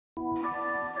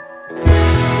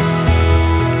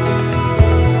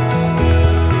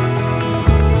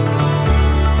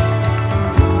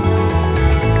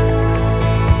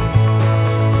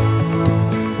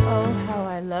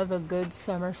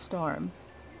summer storm.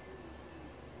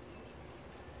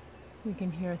 We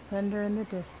can hear thunder in the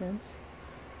distance.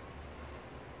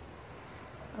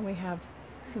 And we have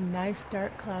some nice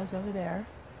dark clouds over there.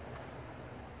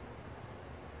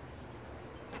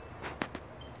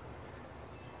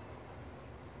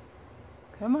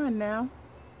 Come on now.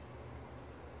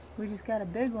 We just got a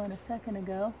big one a second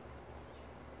ago.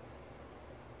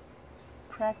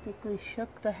 Practically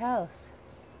shook the house.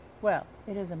 Well,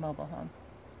 it is a mobile home.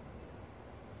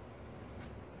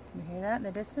 Can you hear that in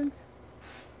the distance?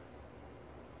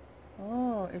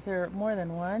 Oh, is there more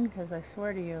than one? Because I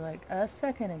swear to you, like a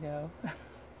second ago.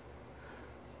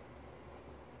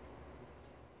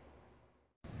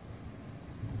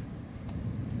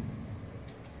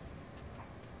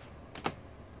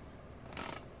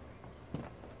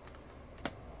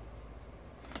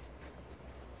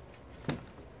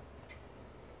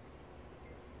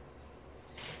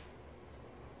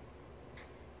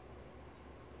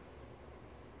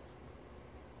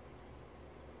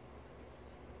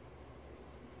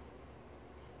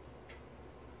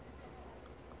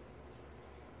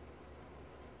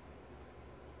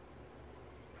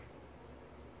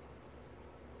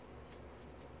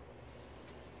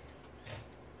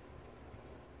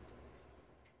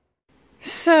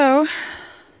 So,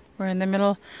 we're in the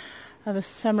middle of a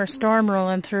summer storm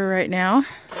rolling through right now,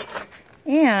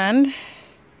 and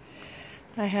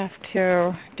I have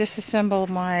to disassemble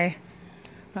my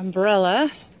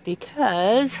umbrella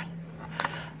because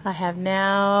I have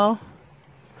now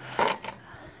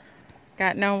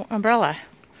got no umbrella.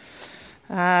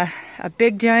 A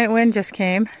big giant wind just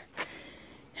came,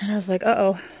 and I was like,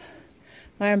 uh-oh,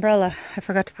 my umbrella, I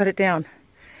forgot to put it down.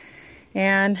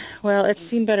 And, well, it's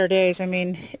seen better days. I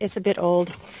mean, it's a bit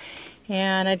old.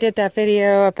 And I did that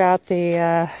video about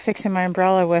the fixing my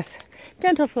umbrella with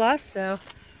dental floss, so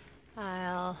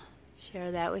I'll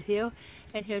share that with you.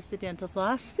 And here's the dental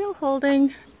floss, still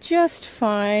holding just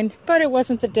fine, but it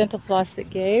wasn't the dental floss that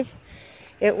gave.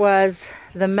 It was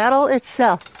the metal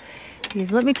itself.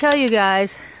 Because let me tell you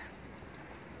guys,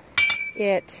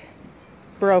 it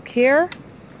broke here,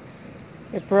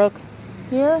 it broke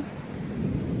here.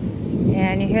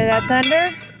 And you hear that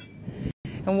thunder?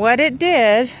 And what it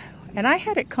did, and I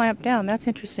had it clamped down, that's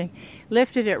interesting,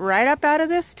 lifted it right up out of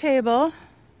this table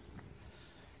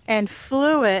and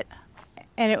flew it,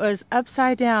 and it was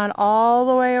upside down all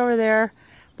the way over there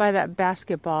by that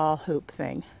basketball hoop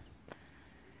thing.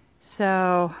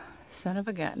 So, son of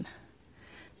a gun.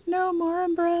 No more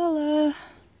umbrella.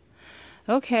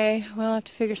 Okay, we'll have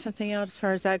to figure something out as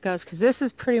far as that goes, because this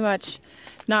is pretty much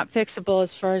not fixable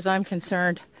as far as I'm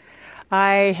concerned.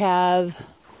 I have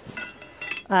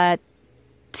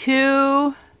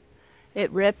two,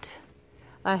 it ripped.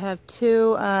 I have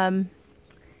two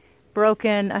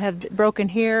broken, I have broken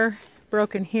here,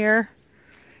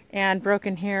 and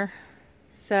broken here.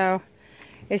 So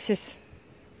it's just,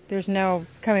 there's no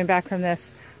coming back from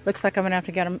this. Looks like I'm going to have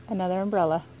to get another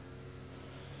umbrella.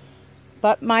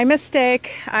 But my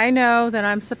mistake, I know that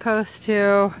I'm supposed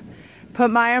to put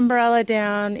my umbrella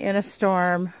down in a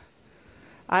storm.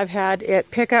 I've had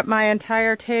it pick up my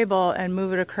entire table and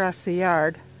move it across the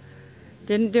yard.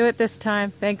 Didn't do it this time,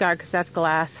 thank God, because that's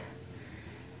glass.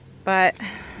 But,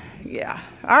 yeah.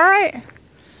 Alright.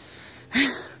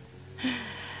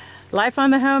 Life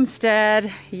on the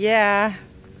homestead. Yeah.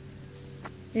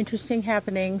 Interesting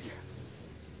happenings.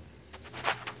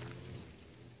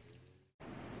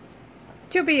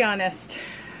 To be honest,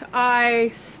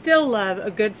 I still love a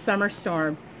good summer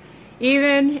storm.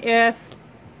 Even if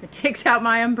it takes out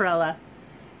my umbrella.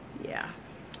 Yeah.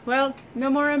 Well, no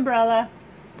more umbrella,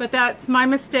 but that's my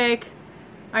mistake.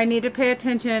 I need to pay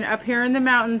attention. Up here in the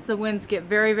mountains, the winds get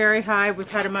very, very high.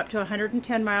 We've had them up to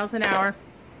 110 miles an hour.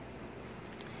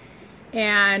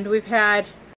 And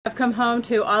I've come home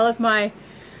to all of my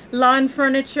lawn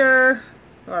furniture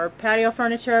or patio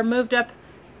furniture moved up,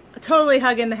 totally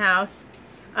hugging the house.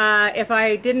 If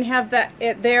I didn't have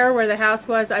it there where the house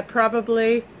was, I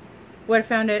probably would have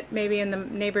found it maybe in the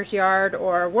neighbor's yard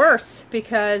or worse,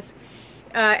 because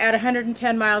at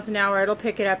 110 miles an hour it'll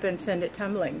pick it up and send it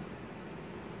tumbling.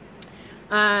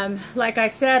 Like I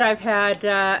said, I've had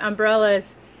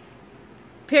umbrellas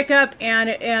pick up,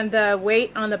 and the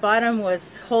weight on the bottom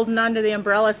was holding onto the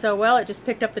umbrella so well it just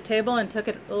picked up the table and took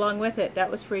it along with it.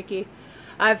 That was freaky.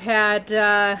 I've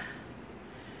had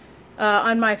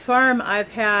on my farm, I've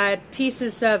had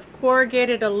pieces of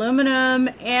corrugated aluminum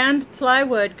and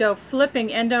plywood go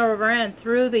flipping end over end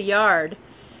through the yard.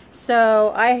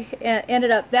 So I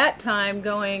ended up that time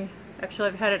going, actually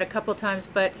I've had it a couple times,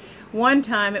 but one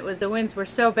time the winds were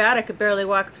so bad I could barely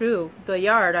walk through the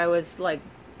yard. I was like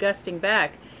gusting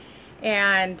back.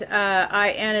 And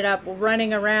I ended up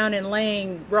running around and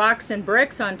laying rocks and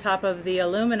bricks on top of the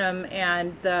aluminum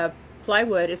and the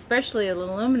plywood, especially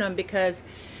aluminum, because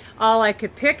all I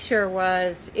could picture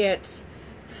was it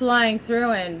flying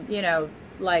through and, you know,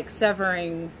 like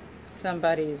severing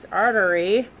somebody's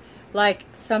artery, like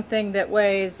something that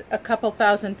weighs a couple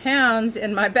thousand pounds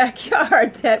in my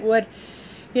backyard that would,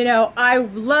 you know, I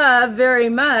love very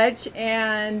much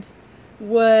and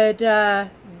would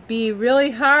be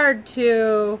really hard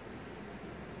to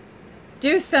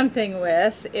do something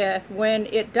with when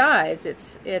it dies.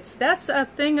 That's a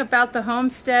thing about the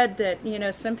homestead that, you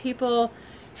know, some people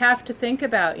have to think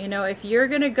about. You know, if you're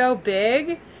gonna go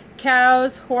big,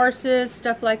 cows, horses,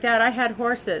 stuff like that. I had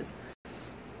horses.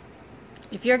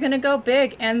 If you're gonna go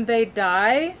big and they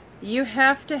die, you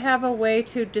have to have a way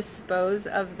to dispose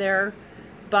of their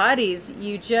bodies.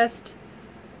 You just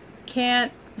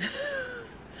can't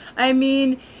I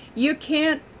mean, you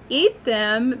can't eat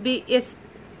them.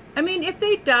 I mean, if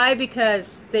they die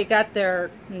because they got their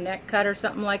neck cut or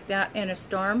something like that in a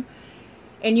storm,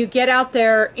 and you get out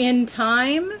there in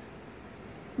time,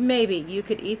 maybe you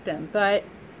could eat them. But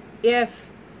if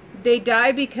they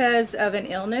die because of an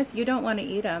illness, you don't want to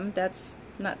eat them. That's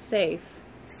not safe.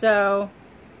 So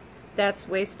that's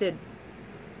wasted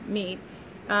meat.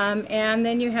 And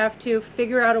then you have to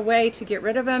figure out a way to get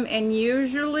rid of them, and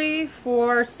usually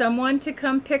for someone to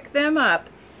come pick them up.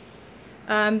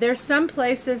 There's some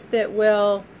places that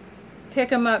will pick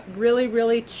them up really,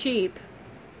 really cheap.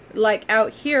 Like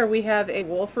out here we have a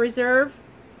wolf reserve.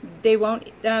 They won't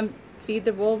feed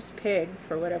the wolves pig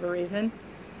for whatever reason.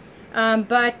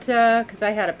 Because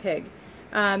I had a pig.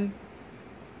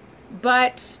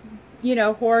 But, you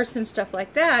know, horse and stuff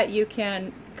like that, you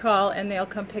can call and they'll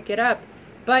come pick it up.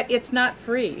 But it's not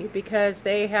free because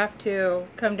they have to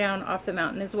come down off the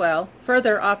mountain as well,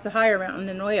 further off the higher mountain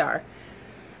than we are,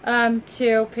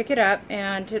 to pick it up.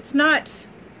 And it's not,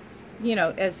 you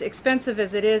know, as expensive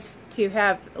as it is to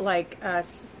have like a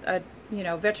you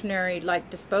know, veterinary like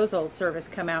disposal service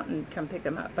come out and come pick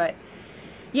them up. But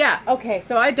yeah, okay,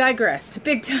 so I digressed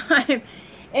big time.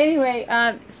 Anyway,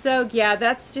 so yeah,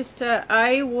 that's just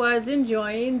I was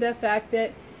enjoying the fact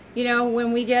that, you know,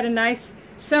 when we get a nice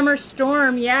summer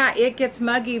storm, yeah, it gets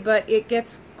muggy, but it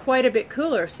gets quite a bit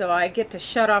cooler, so I get to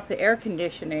shut off the air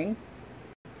conditioning.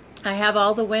 I have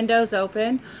all the windows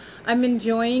open. I'm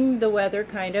enjoying the weather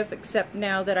kind of, except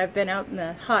now that I've been out in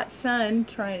the hot sun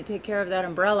trying to take care of that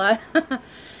umbrella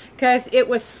because it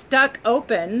was stuck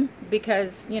open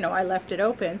because, you know, I left it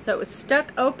open, so it was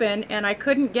stuck open and I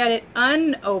couldn't get it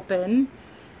unopen.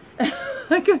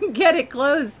 I couldn't get it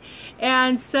closed,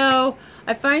 and so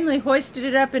I finally hoisted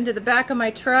it up into the back of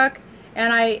my truck,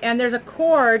 and there's a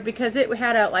cord because it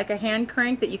had like a hand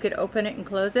crank that you could open it and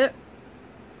close it.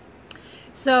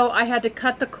 So I had to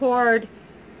cut the cord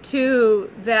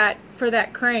to that for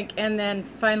that crank, and then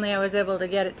finally I was able to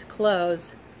get it to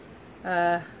close.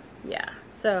 Yeah,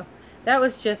 so that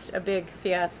was just a big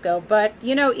fiasco. But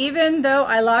you know, even though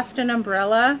I lost an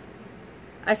umbrella,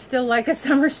 I still like a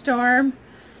summer storm.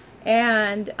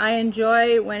 And I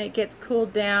enjoy when it gets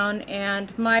cooled down,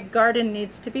 and my garden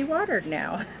needs to be watered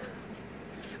now.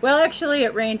 Well, actually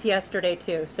it rained yesterday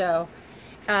too, so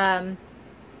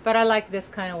but I like this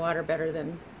kind of water better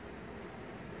than,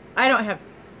 I don't have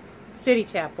city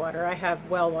tap water, I have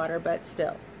well water, but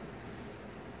still.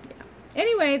 Yeah.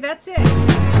 Anyway, that's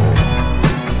it.